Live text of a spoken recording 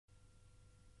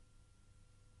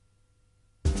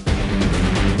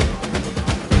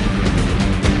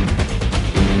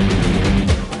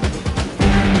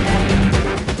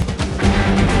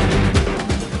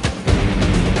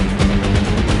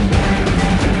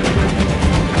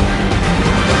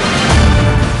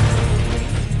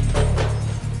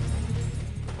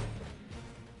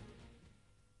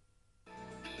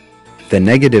The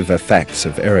negative effects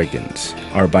of arrogance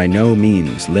are by no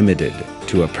means limited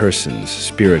to a person's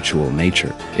spiritual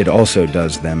nature. It also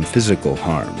does them physical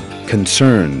harm.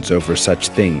 Concerns over such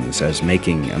things as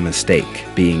making a mistake,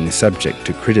 being subject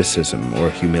to criticism or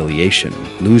humiliation,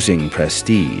 losing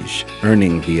prestige,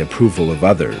 earning the approval of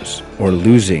others, or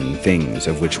losing things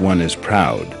of which one is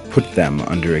proud, put them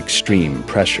under extreme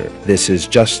pressure. This is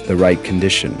just the right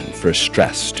condition for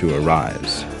stress to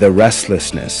arise. The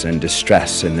restlessness and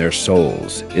distress in their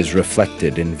souls is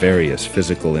reflected in various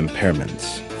physical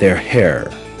impairments. Their hair,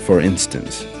 for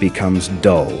instance, becomes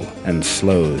dull and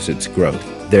slows its growth.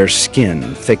 Their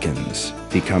skin thickens,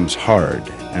 becomes hard,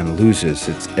 and loses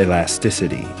its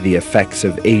elasticity. The effects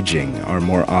of aging are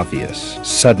more obvious.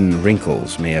 Sudden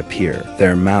wrinkles may appear.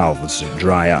 Their mouths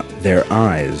dry up. Their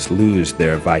eyes lose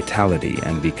their vitality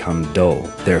and become dull.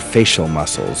 Their facial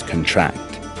muscles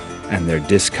contract, and their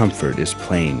discomfort is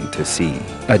plain to see.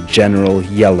 A general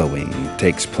yellowing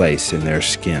takes place in their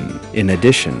skin. In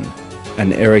addition,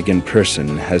 an arrogant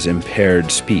person has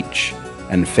impaired speech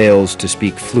and fails to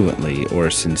speak fluently or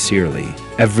sincerely.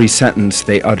 Every sentence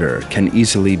they utter can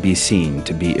easily be seen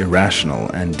to be irrational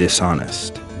and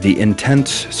dishonest. The intense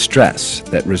stress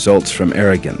that results from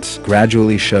arrogance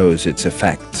gradually shows its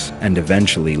effects and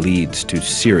eventually leads to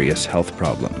serious health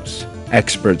problems.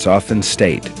 Experts often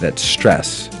state that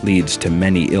stress leads to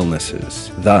many illnesses.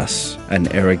 Thus,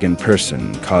 an arrogant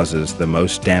person causes the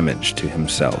most damage to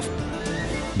himself.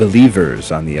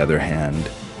 Believers, on the other hand,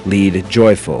 lead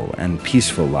joyful and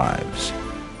peaceful lives,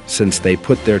 since they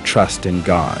put their trust in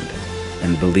God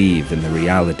and believe in the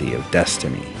reality of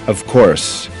destiny. Of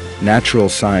course, natural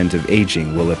signs of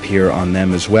aging will appear on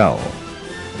them as well,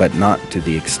 but not to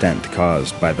the extent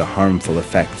caused by the harmful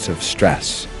effects of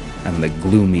stress and the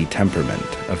gloomy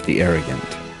temperament of the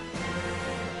arrogant.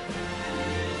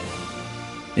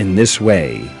 In this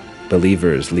way,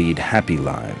 believers lead happy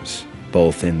lives,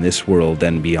 both in this world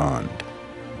and beyond.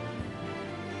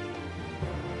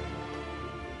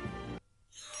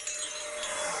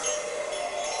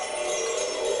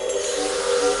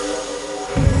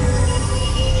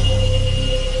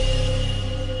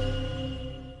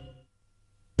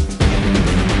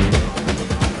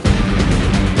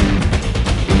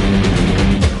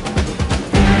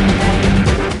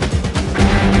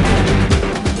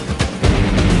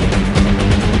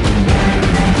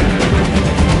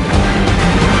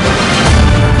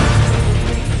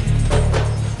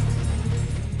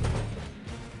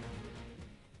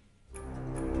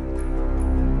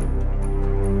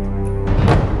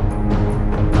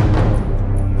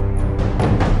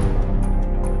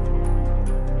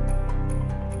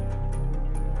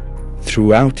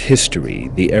 Throughout history,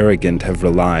 the arrogant have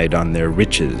relied on their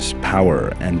riches,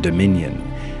 power, and dominion,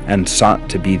 and sought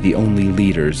to be the only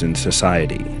leaders in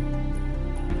society.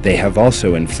 They have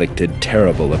also inflicted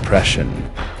terrible oppression,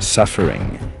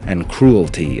 suffering, and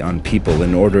cruelty on people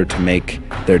in order to make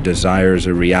their desires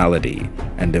a reality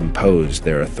and impose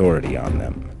their authority on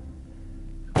them.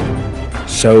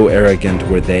 So arrogant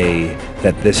were they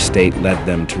that this state led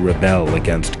them to rebel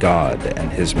against God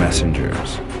and his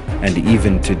messengers, and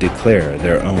even to declare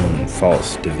their own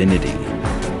false divinity.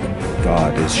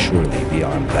 God is surely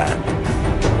beyond that.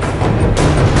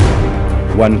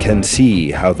 One can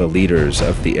see how the leaders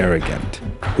of the arrogant,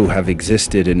 who have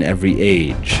existed in every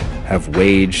age, have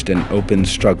waged an open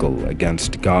struggle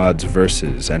against God's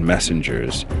verses and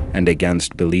messengers and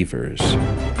against believers.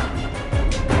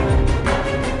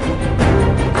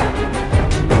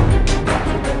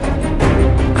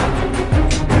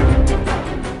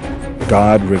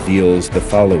 God reveals the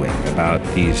following about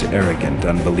these arrogant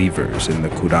unbelievers in the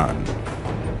Quran.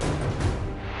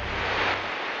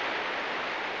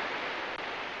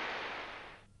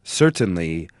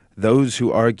 Certainly, those who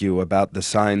argue about the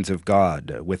signs of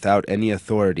God without any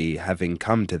authority having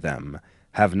come to them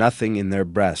have nothing in their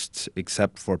breasts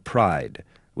except for pride,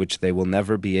 which they will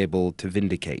never be able to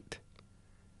vindicate.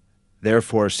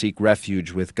 Therefore seek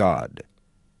refuge with God.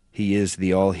 He is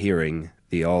the all-hearing,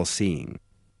 the all-seeing.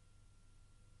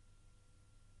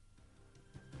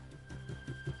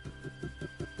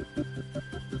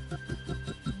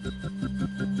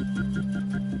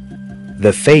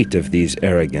 The fate of these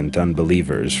arrogant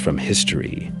unbelievers from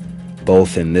history,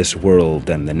 both in this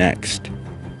world and the next,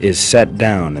 is set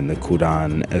down in the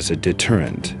Quran as a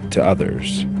deterrent to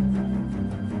others.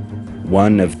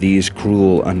 One of these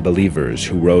cruel unbelievers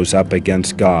who rose up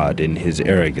against God in his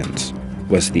arrogance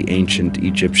was the ancient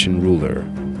Egyptian ruler,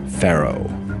 Pharaoh.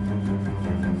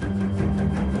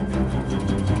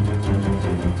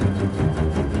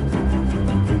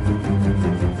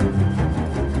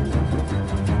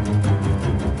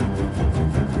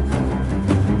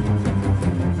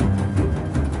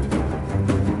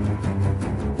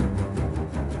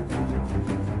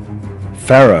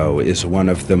 Pharaoh is one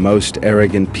of the most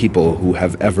arrogant people who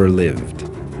have ever lived.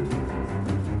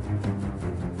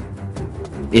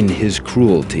 In his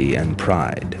cruelty and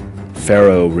pride,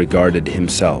 Pharaoh regarded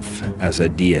himself as a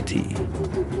deity.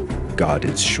 God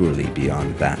is surely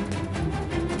beyond that.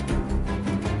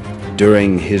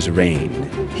 During his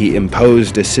reign, he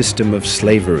imposed a system of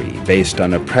slavery based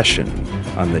on oppression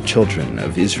on the children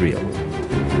of Israel.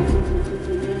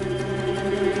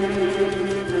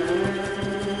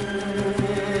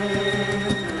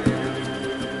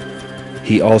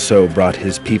 He also brought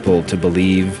his people to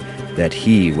believe that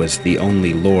he was the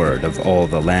only Lord of all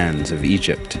the lands of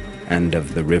Egypt and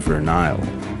of the river Nile.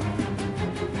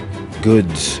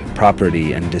 Goods,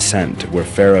 property, and descent were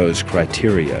Pharaoh's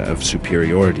criteria of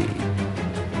superiority.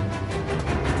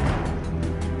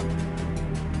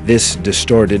 This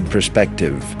distorted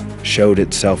perspective showed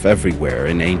itself everywhere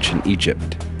in ancient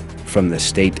Egypt, from the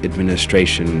state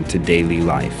administration to daily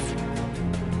life.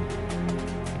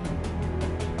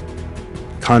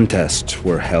 Contests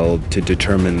were held to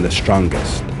determine the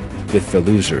strongest, with the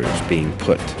losers being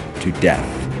put to death.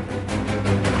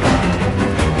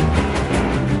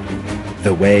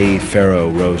 The way Pharaoh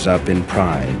rose up in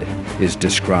pride is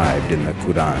described in the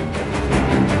Quran.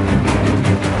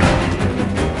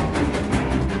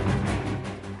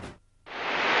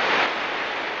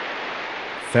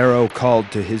 Pharaoh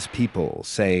called to his people,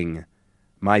 saying,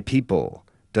 "My people,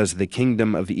 does the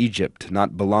kingdom of Egypt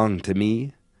not belong to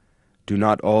me? Do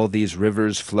not all these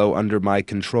rivers flow under my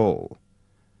control?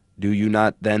 Do you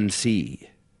not then see?"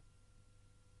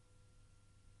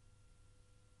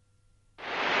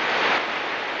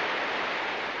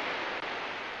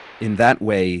 In that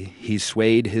way he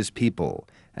swayed his people,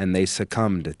 and they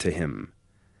succumbed to him.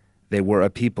 They were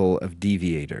a people of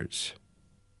deviators.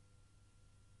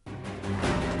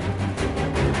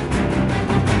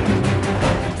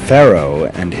 Pharaoh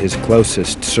and his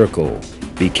closest circle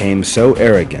became so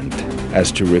arrogant as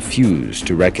to refuse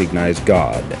to recognize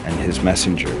God and his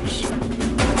messengers.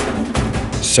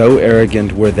 So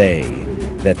arrogant were they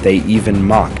that they even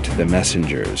mocked the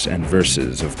messengers and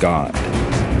verses of God.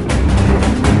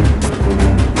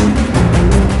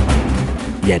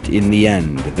 Yet in the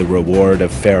end, the reward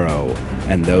of Pharaoh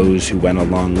and those who went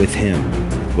along with him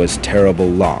was terrible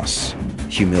loss,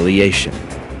 humiliation,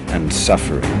 and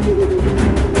suffering.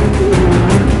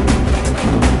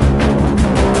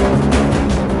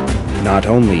 Not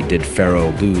only did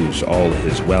Pharaoh lose all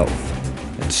his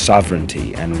wealth and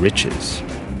sovereignty and riches,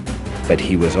 but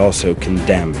he was also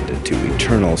condemned to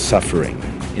eternal suffering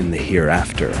in the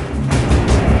hereafter.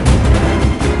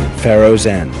 Pharaoh's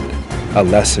end, a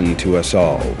lesson to us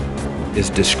all, is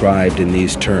described in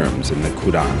these terms in the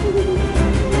Quran.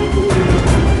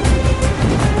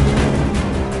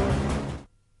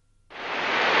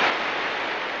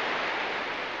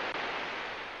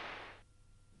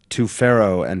 To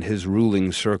Pharaoh and his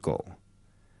ruling circle.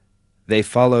 They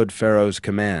followed Pharaoh's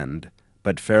command,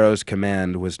 but Pharaoh's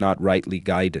command was not rightly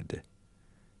guided.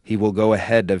 He will go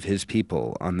ahead of his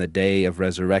people on the day of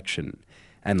resurrection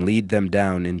and lead them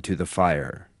down into the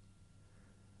fire.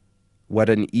 What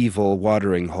an evil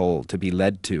watering hole to be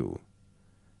led to!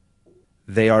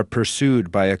 They are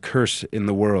pursued by a curse in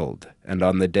the world and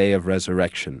on the day of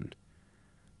resurrection.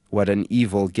 What an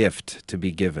evil gift to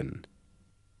be given!